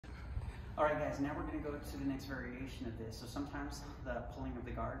All right, guys, now we're gonna go to the next variation of this. So sometimes the pulling of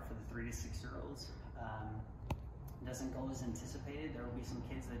the guard for the 3 to 6 year olds doesn't go as anticipated. There will be some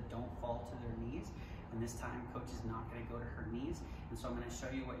kids that don't fall to their knees, and this time coach is not gonna go to her knees. And so I'm gonna show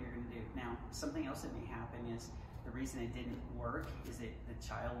you what you're gonna do. Now, something else that may happen is the reason it didn't work is that the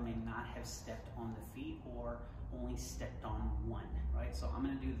child may not have stepped on the feet or only stepped on one, right? So I'm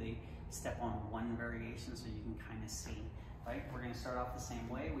gonna do the step on one variation so you can kind of see, right? We're gonna start off the same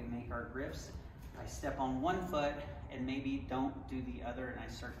way. We make our grips. I step on one foot and maybe don't do the other, and I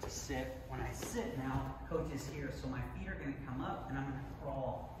start to sit. When I sit now, coach is here, so my feet are gonna come up and I'm gonna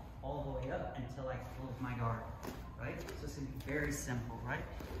crawl all the way up until I close my guard, right? So it's gonna be very simple, right?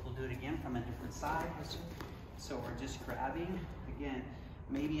 We'll do it again from a different side. So we're just grabbing, again,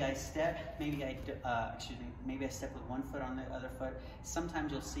 maybe I step, maybe I step with one foot on the other foot.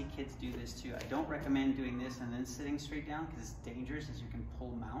 Sometimes you'll see kids do this too. I don't recommend doing this and then sitting straight down because it's dangerous as you can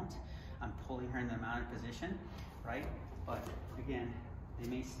pull mount. I'm pulling her in the mounted position, right? But again, they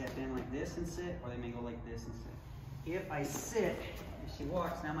may step in like this and sit, or they may go like this and sit. If I sit, and she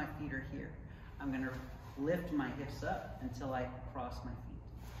walks, now my feet are here. I'm gonna lift my hips up until I cross my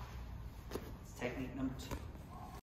feet. It's technique number 2.